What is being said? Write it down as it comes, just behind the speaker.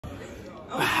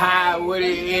Hi, what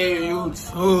it is,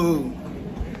 YouTube?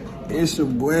 It's your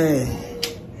boy.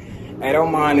 Hey,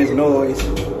 don't mind this noise.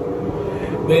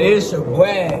 But it's your boy.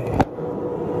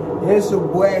 It's your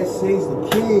boy, 60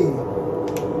 Kid.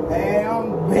 Hey,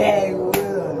 I'm back with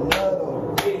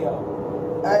another video.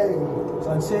 Hey,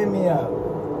 so check me out.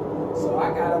 So I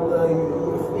got a little,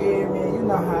 you feel me? You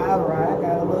know how I ride. I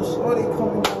got a little shorty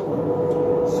coming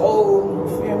over. So,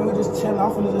 you feel me? We just chilling.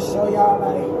 I'm finna just show y'all,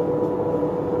 like,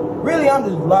 really, I'm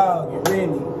just vlogging,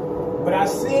 really. But I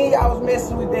was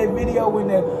messing with that video when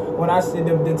I said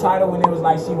the title, when it was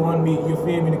like she wanted me, you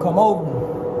feel me, to come over.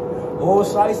 Oh,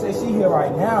 Shawty said she here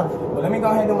right now. But let me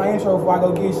go ahead and do my intro before I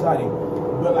go get Shawty.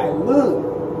 But like, look,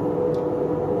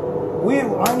 we're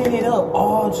running it up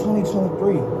all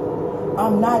 2023.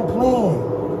 I'm not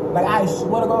playing. Like, I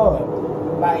swear to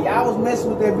God. Like, y'all was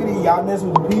messing with that video. Y'all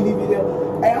messing with the PD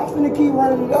video. Hey, I'm finna keep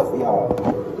running it up for y'all.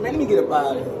 Man, let me get up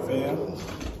out of here, fam.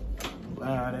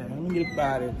 Let me get up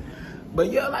out of here. But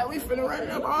yeah, like, we finna run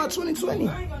it up all 2020.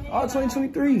 All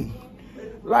 2023.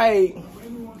 Like,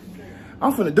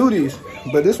 I'm finna do this.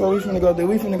 But this what we finna go do.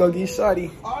 We finna go get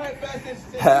Shawty.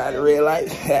 The red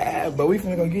lights. But we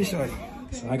finna go get Shawty.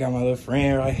 So I got my little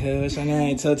friend right here. What's your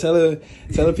name? Tell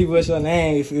the people what's your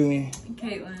name, you feel me?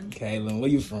 Caitlin. Caitlin, where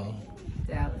you from?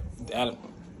 Dallas. Dallas.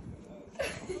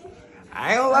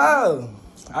 I ain't gonna lie.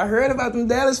 I heard about them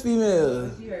Dallas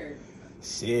females. What you heard?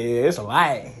 Shit, it's a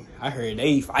lie. I heard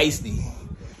they feisty.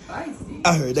 Feisty?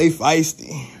 I heard they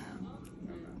feisty.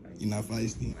 You not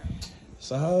feisty?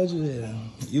 So how old you there?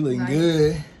 You looking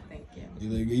good. Thank you. You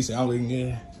look good. You say I'm looking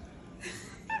good.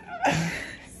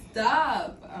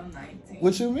 Stop. I'm 19.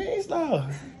 What you mean,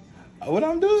 stop? What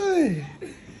I'm doing?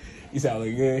 You say I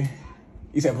look good.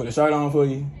 You said put a shirt on for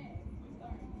you.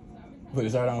 Put a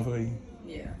shirt on for you.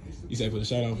 Yeah. You said put a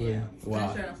shirt on for you. Wow.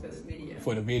 Put a shirt on for the video.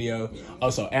 For the video. Yeah. Oh,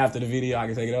 so after the video, I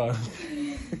can take it off.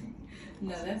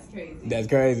 No, that's crazy. That's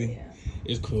crazy. Yeah.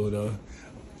 It's cool though.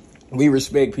 We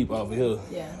respect people over here.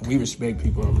 Yeah. We respect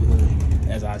people over here,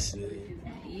 as I should.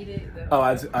 Eat it. Oh,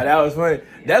 that was funny.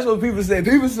 That's what people said.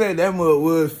 People said that mug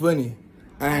was funny.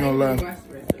 I ain't gonna lie.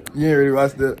 You ain't really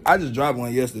watched it. I just dropped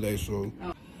one yesterday, so.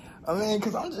 Oh. I mean,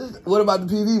 cause I'm just. What about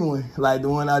the PV one? Like the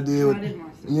one I did. No, I didn't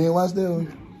watch it. You ain't watched that one?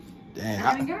 No. Damn. I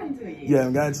haven't gotten to it yet. You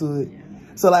haven't gotten to it. Yeah.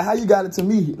 So like, how you got it to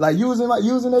me? Like you was in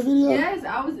that video? Yes,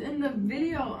 I was in the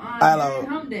video on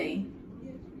Hump Day.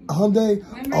 Hump Day?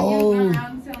 Remember you was going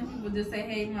around telling people just say,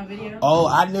 hey, my video? Oh,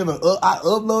 I never, I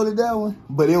uploaded that one,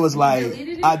 but it was like,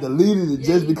 I deleted it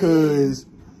just because,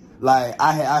 like,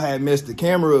 I had messed the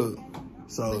camera up.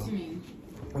 So, What you mean?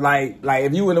 like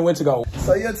if you would've went to go.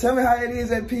 So, yeah, tell me how it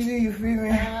is at PD, you feel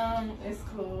me? It's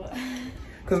cool.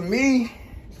 Cause me,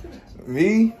 I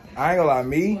ain't gonna lie,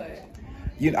 me, What?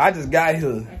 you know, I just got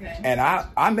here, Okay. and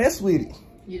I mess with it.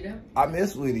 You do? I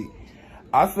mess with it.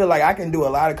 I feel like I can do a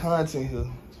lot of content here.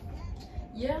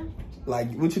 Yeah.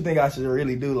 Like, what you think I should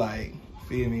really do? Like,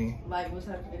 feel me? Like what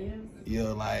type of videos? Yeah,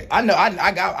 like I know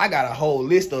I got a whole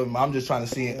list of them. I'm just trying to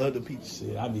see other people.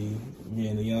 Shit, I be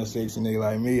being a young sexy nigga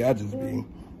like me. I just be,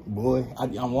 boy,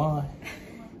 I'm lying.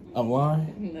 I'm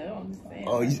lying. No, I'm just saying.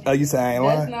 Oh, you say I ain't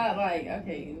lying? That's not like,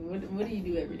 okay, what do you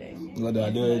do every day? What do I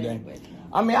do every day?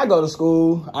 I mean, I go to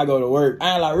school, I go to work.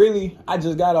 I ain't like, really, I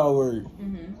just got all work.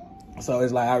 So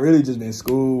it's like, I really just been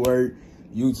school, work,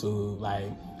 YouTube. Like,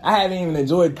 I haven't even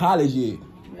enjoyed college yet.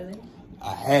 Really?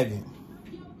 I haven't.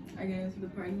 Are you going to the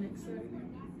party next Saturday?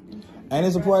 And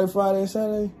it's a party Friday and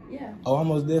Saturday? Yeah. Oh, I'm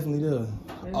most definitely there.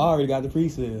 Really? I already got the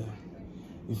pre-sale.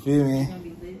 You feel me? You gonna be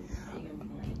lit? You gonna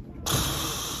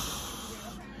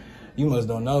be You must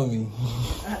don't know me.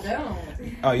 I don't.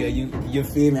 Oh yeah, you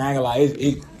feel me? I ain't gonna lie,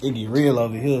 it get real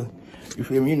over here. You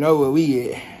feel me? You know where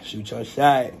we at. Shoot your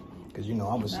shot. Cause you know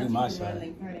I'm gonna shoot my shot.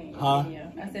 Huh?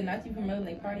 I said not you promoting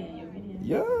like party in your video.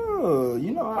 Yo,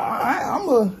 you know I'm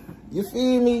a, you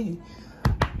feel me?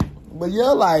 But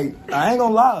yeah, like, I ain't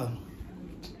gonna lie.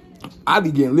 I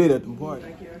be getting lit at the party.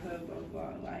 Like you're a hub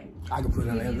of like. I can put it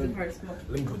on there. Let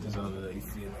Let me put this over there, you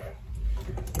feel me?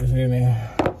 You feel me?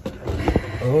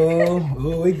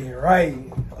 Oh, we get right.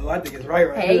 Oh, I think it's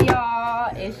right Hey here.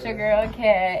 y'all, it's your girl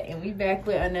Kat, and we back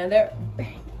with another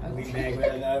bang. We back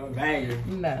with another banger.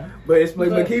 No.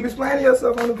 But keep explaining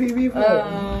yourself on the PV part.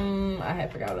 I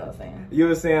had forgot what I was saying. You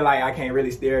were saying like I can't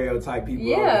really stereotype people.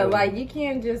 Yeah, like you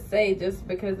can't just say just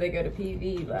because they go to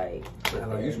PV, like.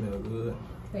 Like you smell good.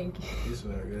 Thank you. You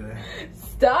smell good.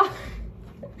 Stop.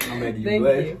 I'm making you Thank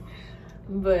blush. you.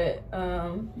 But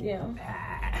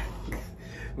yeah.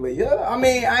 But yeah, I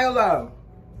mean, I ain't gonna lie.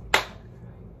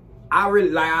 I really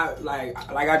like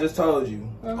I just told you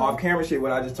off camera shit.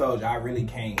 What I just told you, I really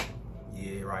can't.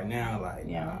 Yeah, right now, like,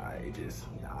 yeah, it just,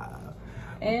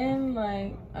 And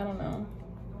like, I don't know.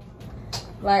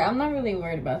 Like, I'm not really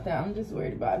worried about that. I'm just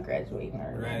worried about graduating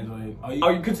early. Graduate. Oh,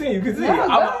 you continue.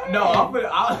 No,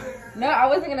 I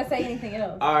wasn't gonna say anything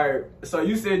else. All right. So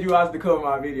you said you watched the cover of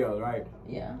my videos, right?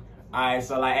 Yeah. All right.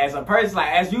 So like, as a person, like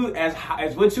as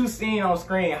what you seen on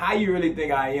screen, how you really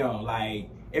think I am? Like,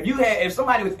 if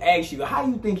somebody was ask you, how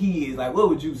you think he is? Like, what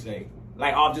would you say?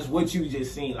 Like off just what you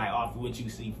just seen, like off what you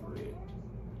see for real.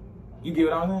 You get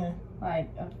what I'm saying? Like,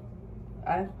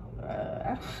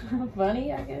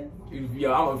 funny, I guess.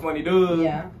 Yo, I'm a funny dude.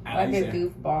 Yeah, like a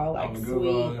goofball, like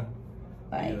sweet,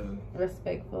 like yeah.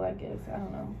 respectful, I guess. I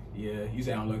don't know. Yeah, you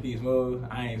say I'm low-key smooth.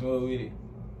 I ain't smooth with it.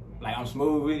 Like, I'm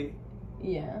smooth with it.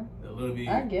 Yeah. A little bit.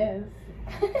 I guess.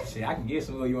 Shit, I can get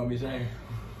smooth. You want me to show you?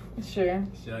 Sure.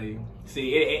 Show you.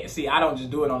 See, I don't just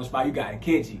do it on the spot. You gotta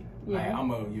catch it. Yeah.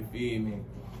 Like, you feel me?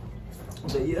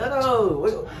 But yeah,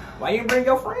 though. Why you bring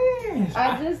your friends?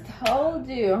 I just told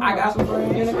you. I got some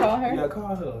friends. You gonna call her? Yeah,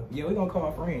 call her. Yeah, we gonna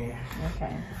call my friend.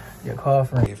 Okay. Yeah, call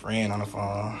friend. Get friend on the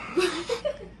phone.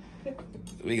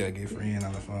 We gotta get friend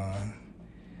on the phone.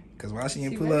 Cause why she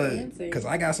didn't pull up? Cause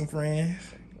I got some friends.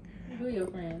 Who are your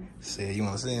friends? Say, you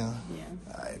wanna see them?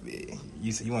 Yeah. All right, bitch.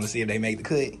 You wanna see if they make the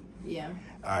cut? Yeah.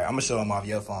 All right, I'm gonna show them off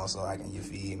your phone so I can, you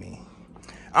feed me.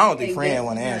 I don't think friend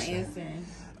wanna answer.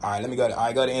 All right,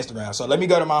 go to Instagram. So let me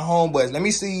go to my homeboys. Let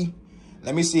me see,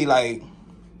 like.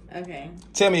 Okay.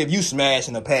 Tell me if you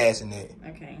smashing or passing it.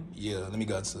 Okay. Yeah, let me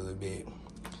go to the bit.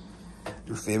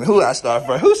 You feel me? Who should I start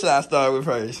first? Who should I start with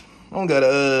first? I'm gonna go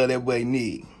to that boy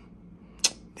Nick.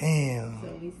 Damn.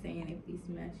 So we saying if we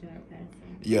smashing or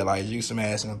passing? Yeah, like you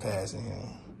smashing or passing him.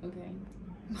 Okay.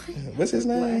 What's his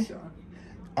name? Flash on.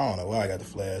 I don't know why I got the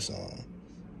flash on.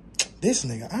 This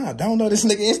nigga, I don't know this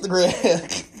nigga Instagram.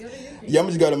 Yeah, I'm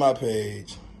just go to my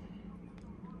page.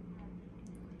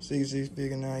 66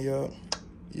 figure now, yup.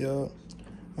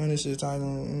 On this shit,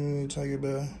 take it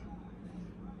back.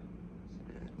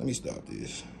 Let me stop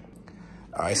this.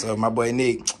 All right, so my boy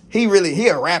Nick, he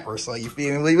a rapper, so you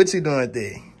feel me? What you doing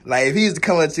there? Like, if he used to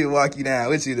come up to you and walk you down,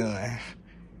 what you doing?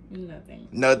 Nothing.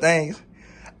 No things?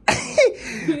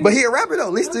 But he a rapper, though.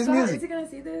 Listen to his music. Is he gonna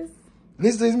see this?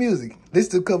 Listen to his music.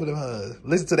 Listen to a couple of hers.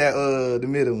 Listen to that, the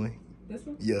middle one. This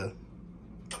one? Yeah.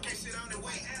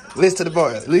 Listen to the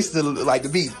bar. Listen to, like, the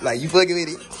beat. Like, you fucking with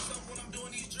it.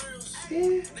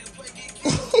 Yeah.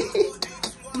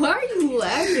 Why are you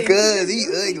laughing? Cause he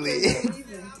ugly.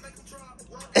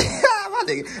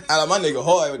 my nigga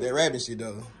hard with that rapping shit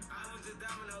though.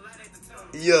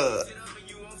 Yeah.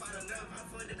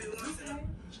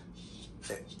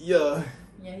 Yeah,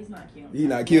 he's not cute. He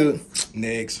not cute.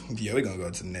 Next. Yeah, we're gonna go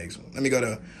to the next one. Let me go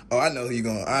to. Oh, I know who you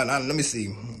going. Let me see.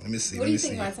 What do you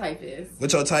think my type is?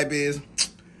 What your type is?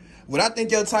 What I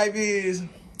think your type is?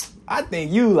 I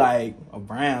think you like a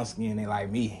brown skin nigga like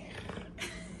me.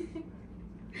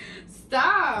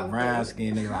 Stop. A brown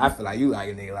skin nigga. I feel like you like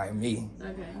a nigga like me.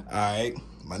 Okay. All right.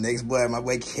 My next boy, my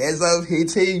boy Kenzo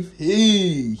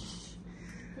PTV.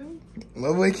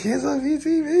 My boy Kenzo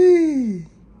PTV.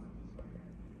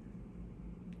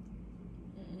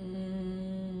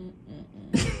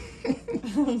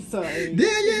 I'm sorry. Damn,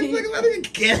 you ain't fucking my nigga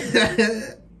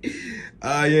Kenzo. You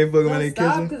ain't fucking my nigga Kenzo?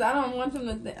 Stop, because I don't want him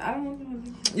to think. I don't want him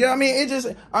to think. Yeah,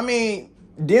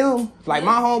 them, like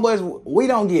my homeboys, we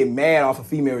don't get mad off a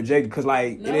female rejected because,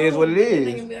 like, it is what it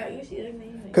is.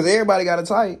 Because everybody got a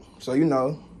type, so you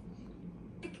know.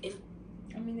 I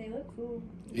mean, they look cool.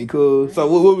 He cool. So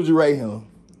what would you rate him?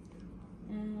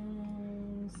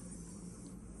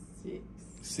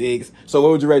 6. So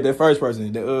what would you rate that first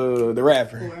person, the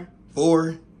rapper?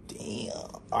 4. Damn.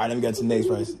 All right, let me get to the next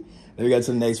person.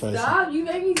 Stop, you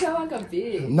make me sound like a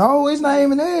bitch. No, it's not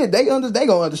even that. They gonna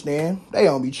understand. They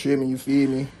don't be tripping, you feel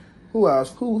me? Who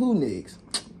else? Who next?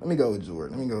 Let me go with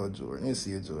Jordan. Let me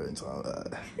see if Jordan talk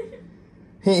about.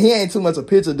 He ain't too much a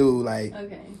picture dude, like.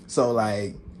 Okay. So,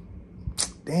 like,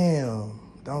 damn,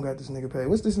 don't got this nigga paid.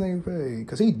 What's this nigga paid?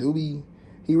 Because he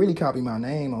really copied my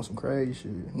name on some crazy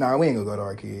shit. Nah, we ain't gonna go to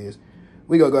our kids.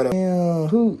 We gonna go to, damn,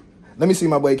 who? Let me see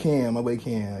my boy Cam. Yeah, my boy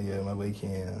Cam.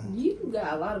 You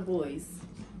got a lot of boys.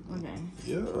 Okay.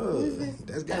 Yeah,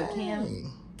 that's good. Cam.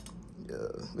 Yeah,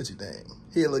 what you think?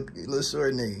 He a little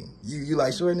short nigga. You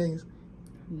like short niggas?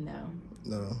 No.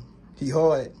 He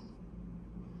hard.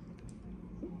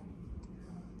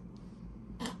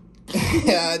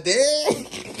 Yeah, damn.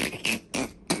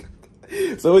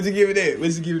 So what you giving it?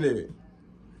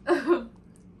 I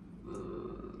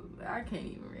can't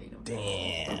even rate him.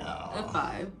 Damn. A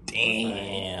 5.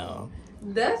 Damn.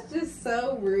 That's just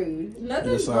so rude.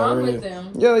 Nothing's wrong with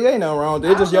them. Yeah, ain't nothing wrong with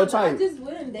it. It's just your type. I just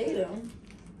wouldn't date them.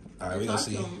 All right, we gonna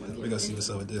see what's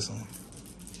up with this one.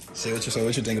 So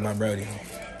what you think about Brody?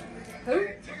 Who?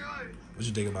 What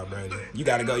you think about Brady? You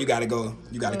gotta go. You gotta go.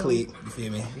 You gotta click. You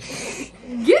feel me?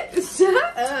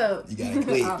 Shut up. You gotta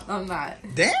click. I'm not.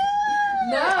 Damn.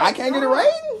 No. I can't get a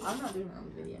rating. I'm not doing it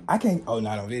on video. I can't. Oh,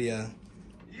 not on video.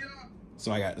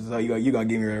 So you gonna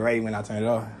give me a rating when I turn it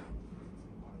off?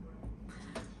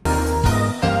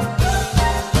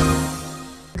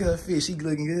 Good fit. She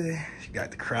looking good. She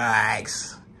got the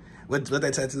cracks. What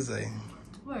that tattoo say?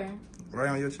 Where? Right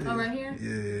on your chest. Oh, right here?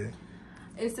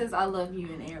 Yeah. It says "I love you"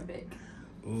 in Arabic.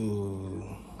 Ooh.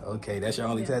 Okay, that's your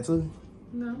only tattoo?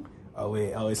 No. Oh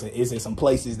wait. Oh, it's in some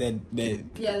places that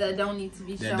that don't need to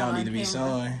be shown. That don't need to be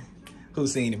shown.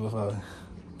 Who's seen it before?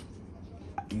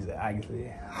 He's like, I can see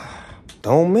it.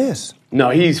 Don't miss. No,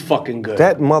 he's fucking good.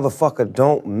 That motherfucker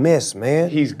don't miss, man.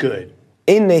 He's good.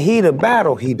 In the heat of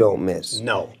battle, he don't miss.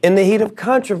 No. In the heat of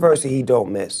controversy, he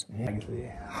don't miss. I can see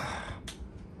it.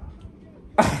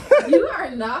 You are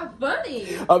not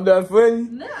funny. I'm not funny?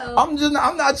 No. I'm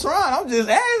not trying. I'm just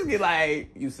asking.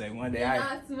 Like, you say one day You're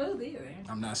not smooth either.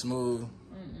 I'm not smooth.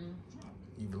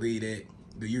 You believe that?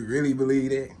 Do you really believe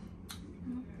that?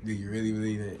 Do you really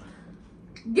believe that?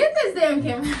 Get this damn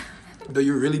camera. Do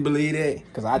you really believe that?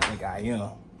 Because I think I am.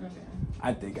 Okay.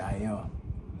 I think I am.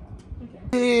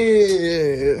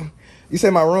 Okay. Yeah. You say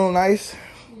my room nice?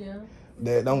 Yeah.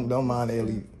 That don't mind the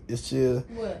LED. It's chill.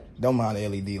 What? Don't mind the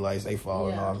LED lights. They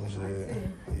falling Yeah. off and shit.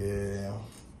 Yeah.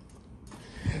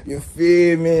 You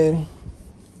feel me?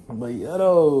 But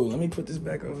yo, let me put this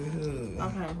back over here.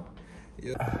 Okay.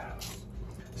 Yeah.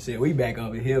 Shit, we back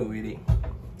over here with it.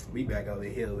 We back over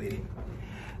here with it.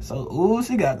 So, ooh,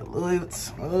 she got the lips.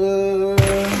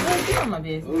 Get on my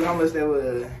business. Ooh, how much that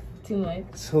was? Too much.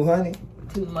 200?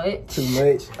 Too much. Too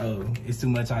much? Oh, it's too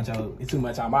much on your, it's too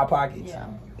much on my pockets. Yeah.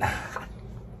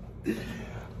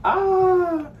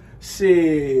 Ah,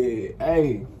 shit.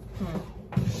 Hey.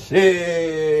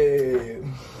 Shit.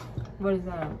 What is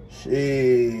that?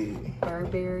 Shit.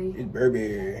 Burberry. It's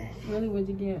Burberry. Really? What'd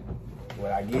you get?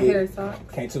 What I A pair of get? socks.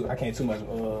 I can't too much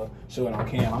show it on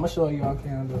cam. I'ma show you on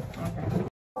cam though. Okay.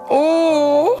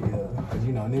 Oh. Yeah, cause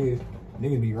you know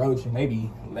niggas be roaching. They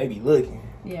be looking.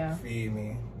 Yeah. Feel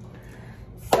me?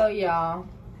 So y'all,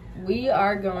 we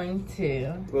are going to.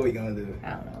 What we gonna do? I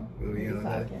don't know. What we gonna do?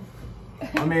 Talking.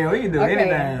 I mean, we can do Okay,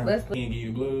 anything. let's- We can give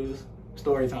you blues.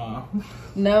 Story time.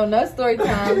 No story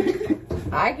time.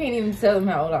 I can't even tell them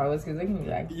how old I was because they can be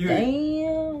like,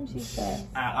 damn, she's fast.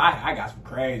 I got some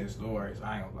crazy stories.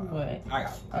 I ain't gonna lie. What? I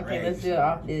got some crazy Okay, let's do it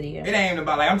off video. It ain't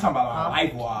about like I'm talking about Off.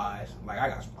 life wise. Like I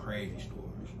got some crazy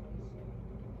stories.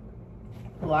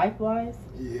 Life wise?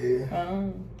 Yeah.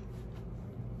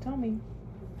 Tell me.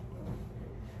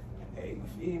 Hey, you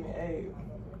feel me? Hey.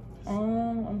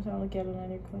 I'm trying to look at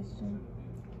another question.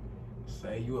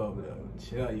 Say you over there,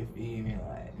 chill. You feel me?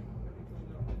 Like.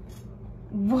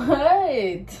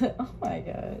 What? Oh my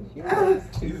gosh. You're so You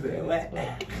stupid. said what?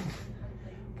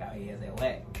 God, he said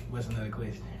what? What's another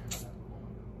question?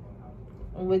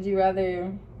 Would you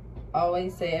rather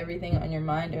always say everything on your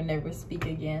mind or never speak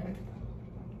again?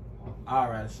 I'd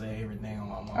rather say everything on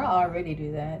my mind. I already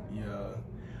do that. Yeah.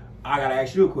 I gotta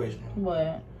ask you a question.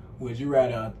 What? Would you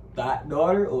rather a thought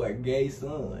daughter or a gay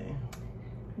son?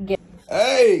 Gay.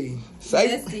 Hey, say.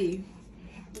 Bestie.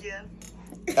 Yeah.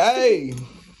 Hey.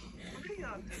 What are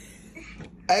y'all doing?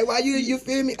 Hey, why you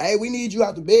feel me? Hey, we need you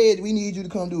out the bed. We need you to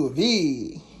come do a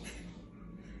vid.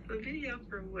 A video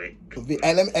for what?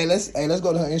 Let's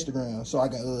go to her Instagram so I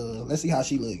can let's see how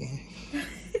she looking.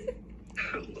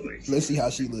 Oh, Lord. Let's see how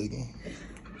she looking.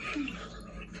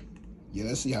 Yeah,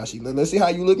 let's see how she look. Let's see how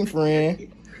you looking, friend.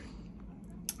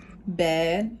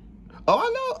 Bad. Oh, I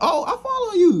know. Oh, I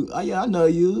follow you. Oh, yeah, I know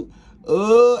you.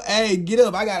 Hey, get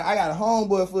up. I got a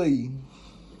homeboy for you.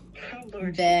 Oh,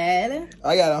 Lord. Bad.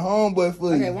 I got a homeboy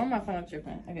for you. Okay, why am I phone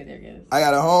tripping? Okay, there it is. I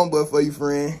got a homeboy for you,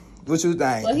 friend. What you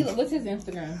think? Well, what's his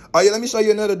Instagram? Oh, yeah, let me show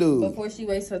you another dude. Before she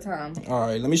wastes her time. All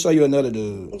right, let me show you another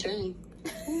dude. Dang.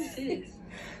 Who is this?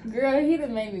 Girl, he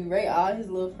done made me rate all his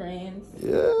little friends.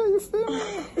 Yeah, you feel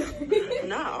me?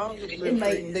 Not all of the And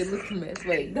like, they look a mess.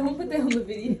 Wait, don't put that on the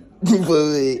video.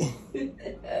 Wait.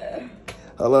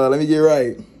 Hold on, let me get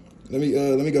right. Let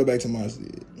me go back to my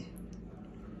shit.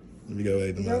 Let me go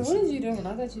back to my Girl, what shit. is you doing?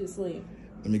 I thought you was asleep.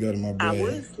 Let me go to my boy. I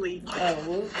was asleep. Oh,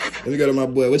 whoops. Let me go to my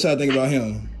boy. What y'all think about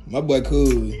him? My boy cool.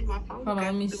 My phone Hold on,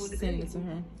 let me got to do with send the it to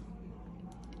her.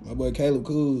 My boy Caleb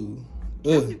cool.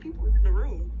 How many people was in the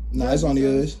room? Nah, it's only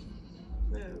us.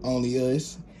 No. Only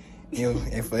us.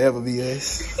 And forever be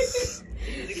us.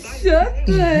 Shut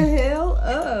the hell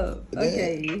up.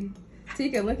 Okay.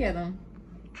 Tika, look at him.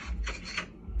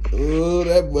 Oh,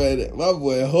 my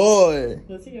boy hard.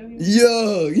 Let's see.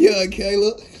 Yeah,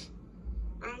 Caleb.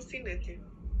 I don't see nothing.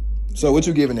 So what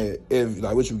you giving it?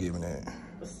 What you giving it?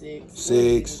 A 6.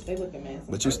 6. They look amazing.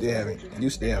 But you still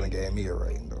haven't gave me a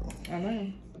rating though. I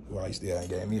know. Why you still haven't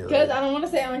gave me a Because rating? I don't want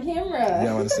to say it on camera. You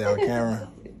don't want to say on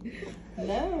camera?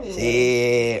 No.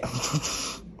 Yeah.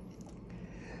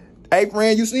 Hey,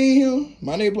 friend, you seen him?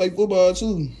 My nigga play football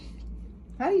too.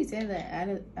 How do you say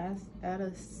that?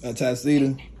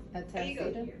 Tatsita.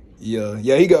 Atasita?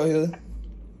 Yeah, he go here.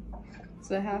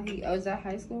 So how he? Oh, is that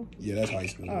high school? Yeah, that's high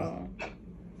school. Oh,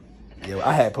 Yeah,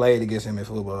 I had played against him in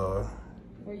football.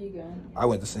 where you going? I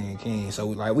went to Seeing King, so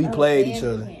we played each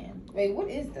other. Wait, what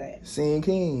is that? Seeing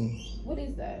King. What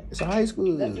is that? It's a high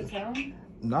school. That's the town?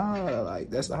 Nah,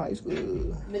 that's the high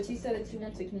school. But you said that you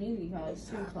went to community college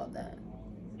too, called that.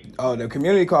 Oh, the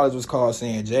community college was called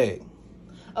San Jack.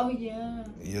 Oh yeah.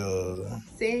 Yeah.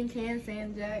 San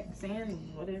Jack,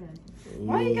 whatever.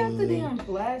 Why you got the damn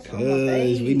flash on my Cause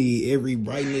face? we need every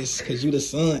brightness, cause you the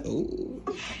sun. Ooh.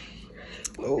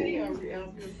 Oh.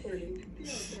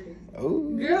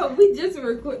 Oh. Girl, we just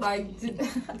record like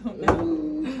I don't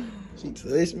know. She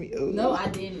touched me. Ooh. No, I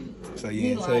didn't. So you He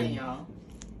ain't touch lying, me. y'all.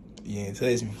 You ain't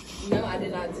touch me. No, I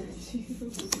did not touch you.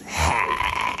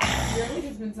 Girl, we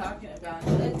just been talking about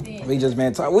nothing. We just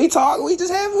been talking. We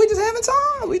just having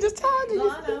time. We just talking. No,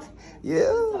 I know. Talking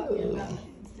Yeah. about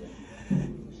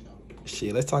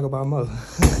Shit, let's talk about Mo.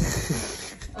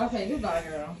 Okay, goodbye,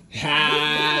 girl.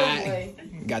 Hi.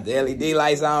 Got the LED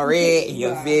lights on red.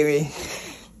 You feel me?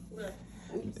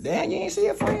 Damn, you ain't see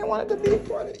a friend wanted to be a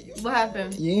part of it. What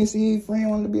happened? You ain't see a friend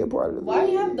wanted to be a part of it. Why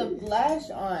do you have the flash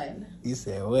on? You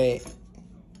said what?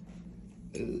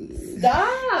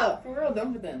 Stop! For real,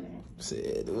 don't put that in there.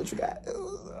 Said what you got?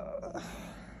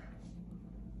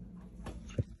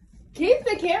 Keep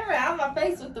the camera out of my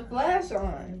face with the flash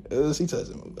on. She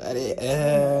touching my body.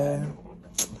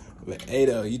 But hey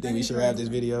though, you think we should wrap this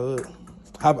video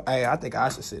up? Hey, I think I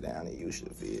should sit down and you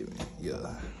should feel me.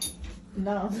 Yeah.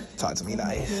 No. Talk to me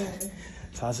nice.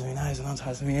 Talk to me nice and don't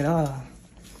talk to me at all.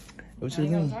 What you I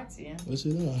ain't gonna doing? talk to you. What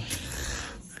you doing?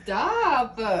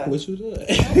 Stop! What you doing?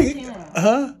 camera.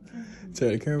 Huh?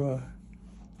 Turn the camera off.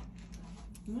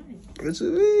 What? What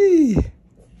you mean?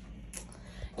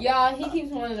 Y'all, he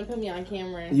keeps wanting to put me on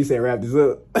camera. You say wrap this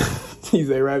up. You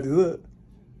say wrap this up.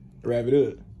 Wrap it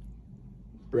up.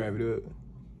 Wrap it up.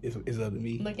 It's up to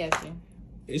me. Look at you.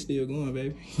 It's still going,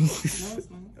 baby. No, it's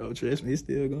not. Oh, trust me, it's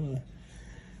still going.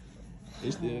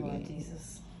 It's still Oh, going.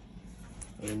 Jesus.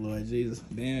 Oh, Lord Jesus.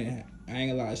 Damn, I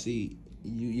ain't gonna lie. See,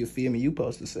 you feel me? You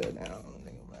supposed to sit down.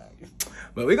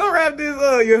 But we gonna wrap this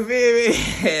up, you feel me?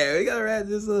 Yeah, we gonna wrap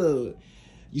this up.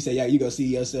 You say, yeah, you gonna see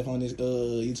yourself on this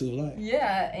YouTube live?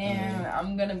 Yeah, and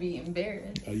I'm gonna be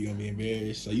embarrassed. Oh, you gonna be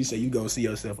embarrassed? So you say you gonna see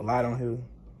yourself a lot on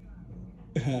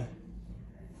here?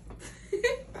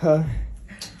 Huh?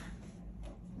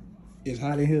 It's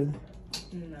hot in here?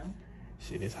 No.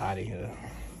 Shit, it's hot in here.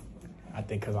 I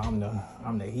think cause I'm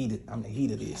the heat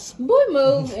of this. Boy,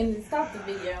 move and stop the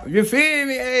video. You feel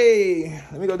me? Hey,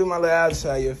 let me go do my little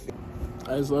outside. You feel?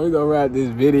 Alright, so we gonna wrap this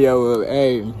video up.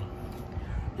 Hey,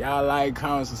 y'all like,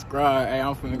 comment, subscribe. Hey,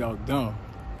 I'm finna go dumb.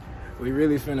 We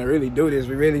really finna do this.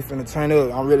 We really finna turn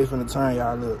up. I'm really finna turn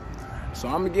y'all up. So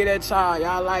I'm gonna get that y'all.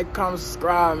 Y'all like, comment,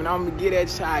 subscribe, and I'm gonna get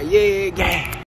that y'all. Yeah, gang.